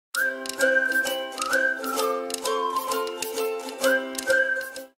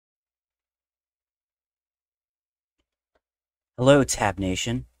Hello, Tab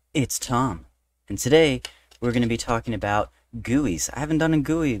Nation. It's Tom, and today we're going to be talking about GUIs. I haven't done a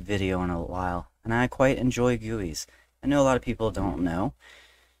GUI video in a while, and I quite enjoy GUIs. I know a lot of people don't know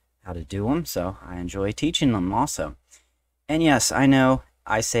how to do them, so I enjoy teaching them also. And yes, I know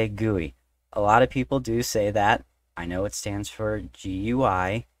I say GUI. A lot of people do say that. I know it stands for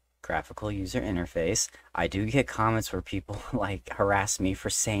GUI, Graphical User Interface. I do get comments where people harass me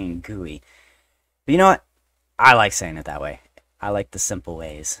for saying GUI. But you know what? I like saying it that way. I like the simple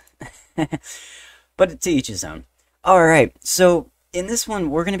ways. But to each his own. Alright, so in this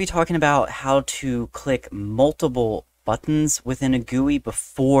one we're going to be talking about how to click multiple buttons within a GUI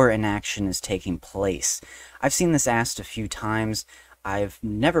before an action is taking place. I've seen this asked a few times. I've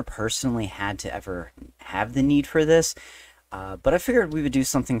never personally had to ever have the need for this, but I figured we would do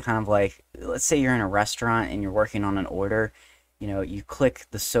something kind of like, let's say you're in a restaurant and you're working on an order. You know, you click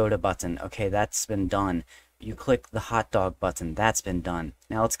the soda button. Okay, that's been done. You click the hot dog button. That's been done.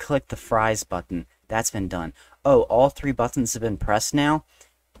 Now let's click the fries button. That's been done. Oh, all three buttons have been pressed now.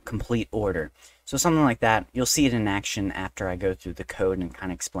 Complete order. So something like that. You'll see it in action after I go through the code and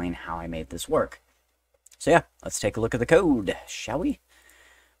kind of explain how I made this work. So yeah, let's take a look at the code, shall we?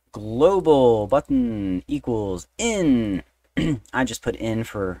 Global button equals in. I just put in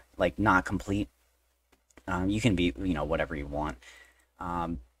for like not complete. You can be, whatever you want.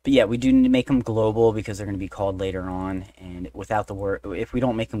 But yeah, we do need to make them global because they're going to be called later on. And without the word, if we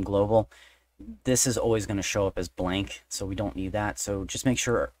don't make them global, this is always going to show up as blank. So we don't need that. So just make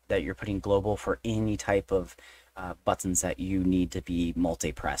sure that you're putting global for any type of buttons that you need to be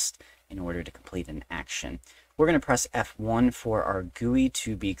multi-pressed in order to complete an action. We're going to press F1 for our GUI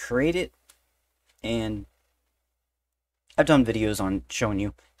to be created. And I've done videos on showing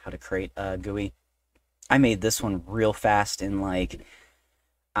you how to create a GUI. I made this one real fast in like,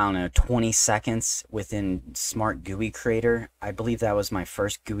 I don't know, 20 seconds within Smart GUI Creator. I believe that was my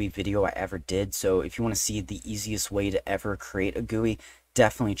first GUI video I ever did. So if you want to see the easiest way to ever create a GUI,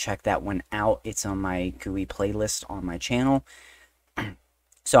 definitely check that one out. It's on my GUI playlist on my channel.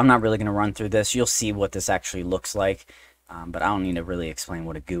 So I'm not really going to run through this. You'll see what this actually looks like. But I don't need to really explain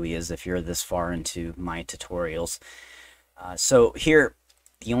what a GUI is if you're this far into my tutorials. So here,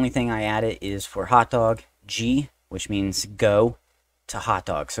 the only thing I added is for hot dog, G, which means go, to hot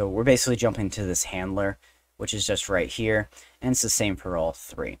dog. So we're basically jumping to this handler, which is just right here, and it's the same for all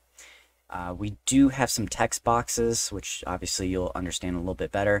three. We do have some text boxes, which obviously you'll understand a little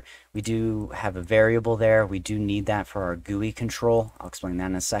bit better. We do have a variable there. We do need that for our GUI control. I'll explain that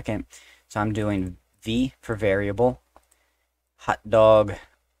in a second. So I'm doing V for variable. Hot dog,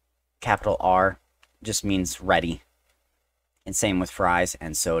 capital R, just means ready. And same with fries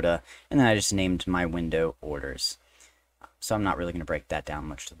and soda. And then I just named my window orders. So I'm not really going to break that down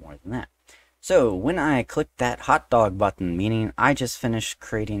much more than that. So when I click that hot dog button, meaning I just finished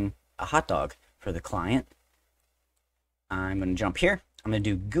creating a hot dog for the client, I'm going to jump here. I'm going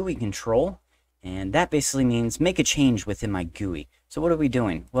to do GUI control, and that basically means make a change within my GUI. So what are we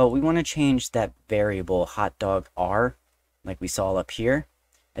doing? Well, we want to change that variable hot dog R, like we saw up here.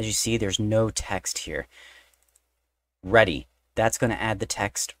 As you see, there's no text here. Ready. That's going to add the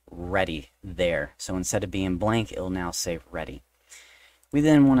text ready there. So instead of being blank, it'll now say ready. We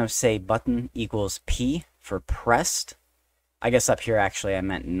then want to say button equals P for pressed. I guess up here actually I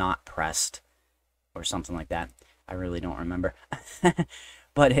meant not pressed or something like that. I really don't remember.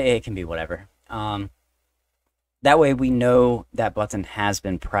 But hey, it can be whatever. That way we know that button has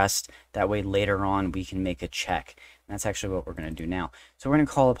been pressed. That way later on we can make a check. And that's actually what we're going to do now. So we're going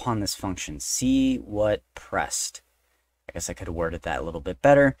to call upon this function, see what pressed. I guess I could have worded that a little bit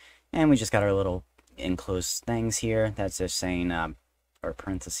better. And we just got our little enclosed things here. That's just saying, or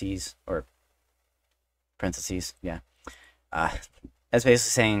parentheses, yeah. That's basically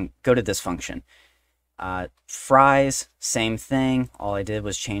saying, go to this function. Fries, same thing. All I did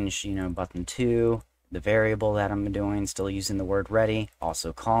was change, button 2, the variable that I'm doing, still using the word ready,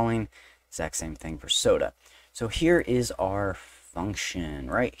 also calling. Exact same thing for soda. So here is our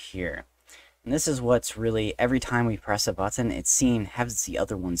function right here. And this is what's really, every time we press a button, it's seen, has the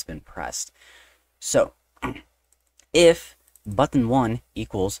other ones been pressed? So, if button 1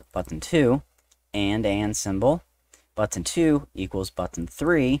 equals button 2, and symbol, button 2 equals button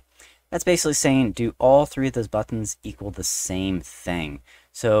 3, that's basically saying, do all three of those buttons equal the same thing?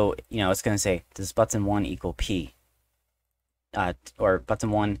 So, it's going to say, does button 1 equal P? Or button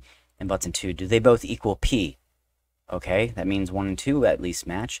 1 and button 2, do they both equal P? Okay, that means 1 and 2 at least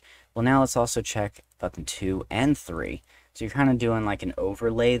match. Well, now let's also check button 2 and 3. So you're kind of doing like an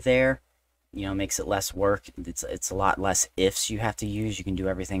overlay there. Makes it less work. It's a lot less ifs you have to use. You can do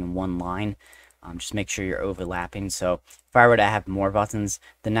everything in one line. Just make sure you're overlapping. So if I were to have more buttons,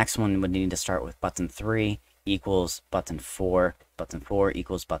 the next one would need to start with button 3 equals button 4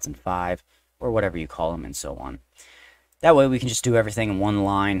 equals button 5, or whatever you call them, and so on. That way we can just do everything in one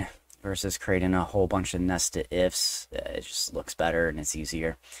line versus creating a whole bunch of nested ifs. It just looks better and it's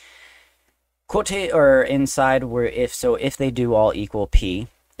easier. Quotate or inside where if they do all equal P.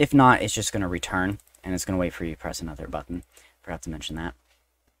 If not, it's just going to return and it's going to wait for you to press another button. Forgot to mention that.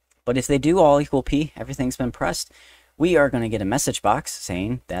 But if they do all equal P, everything's been pressed, we are going to get a message box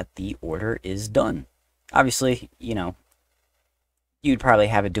saying that the order is done. Obviously, you know, you'd probably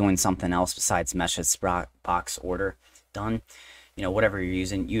have it doing something else besides message box order done. You know, whatever you're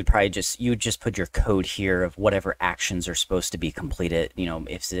using, you'd just put your code here of whatever actions are supposed to be completed. You know,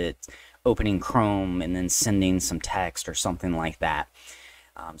 if it's opening Chrome and then sending some text or something like that.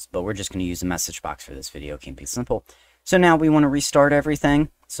 But we're just going to use the message box for this video. Keep it simple. So now we want to restart everything.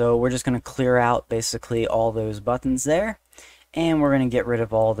 So we're just going to clear out basically all those buttons there. And we're going to get rid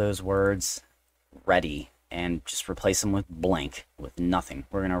of all those words ready and just replace them with blank, with nothing.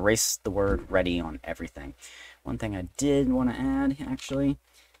 We're going to erase the word ready on everything. One thing I did want to add, actually,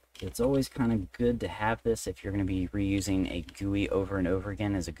 it's always kind of good to have this if you're going to be reusing a GUI over and over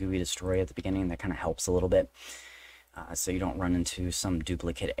again as a GUI destroy at the beginning. That kind of helps a little bit. So you don't run into some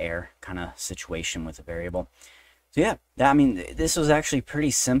duplicate error kind of situation with a variable. So yeah, I mean, this was actually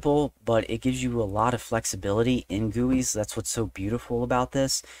pretty simple, but it gives you a lot of flexibility in GUIs. That's what's so beautiful about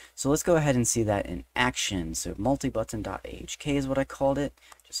this. So let's go ahead and see that in action. So multibutton.ahk is what I called it,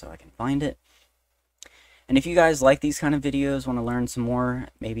 just so I can find it. And if you guys like these kind of videos, want to learn some more,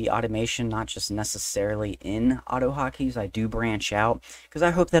 maybe automation, not just necessarily in AutoHotkeys, I do branch out, because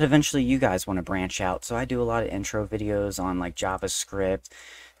I hope that eventually you guys want to branch out. So I do a lot of intro videos on like JavaScript,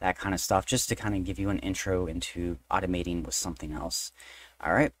 that kind of stuff, just to kind of give you an intro into automating with something else.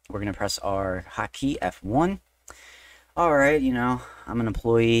 All right, we're going to press our hotkey F1. All right, you know, I'm an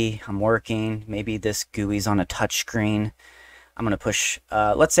employee, I'm working, maybe this GUI's on a touch screen. I'm going to push,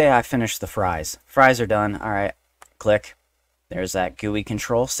 let's say I finish the fries. Fries are done. All right, click. There's that GUI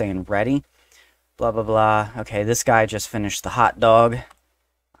control saying ready. Blah, blah, blah. Okay, this guy just finished the hot dog.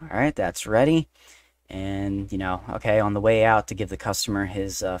 All right, that's ready. And, you know, okay, on the way out to give the customer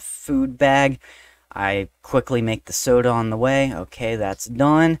his food bag, I quickly make the soda on the way. Okay, that's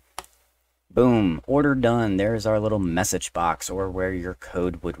done. Boom, order done. There's our little message box, or where your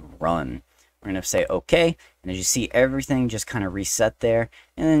code would run. We're going to say OK, and as you see, everything just kind of reset there.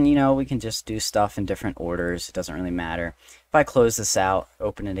 And then, you know, we can just do stuff in different orders. It doesn't really matter. If I close this out,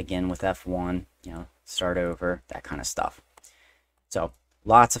 open it again with F1, you know, start over, that kind of stuff. So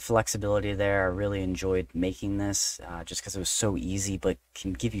lots of flexibility there. I really enjoyed making this just because it was so easy, but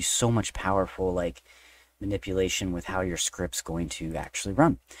can give you so much powerful like manipulation with how your script's going to actually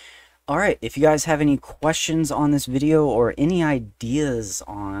run. Alright, if you guys have any questions on this video or any ideas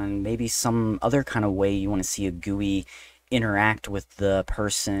on maybe some other kind of way you want to see a GUI interact with the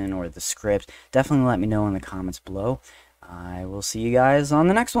person or the script, definitely let me know in the comments below. I will see you guys on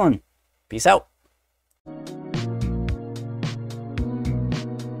the next one. Peace out.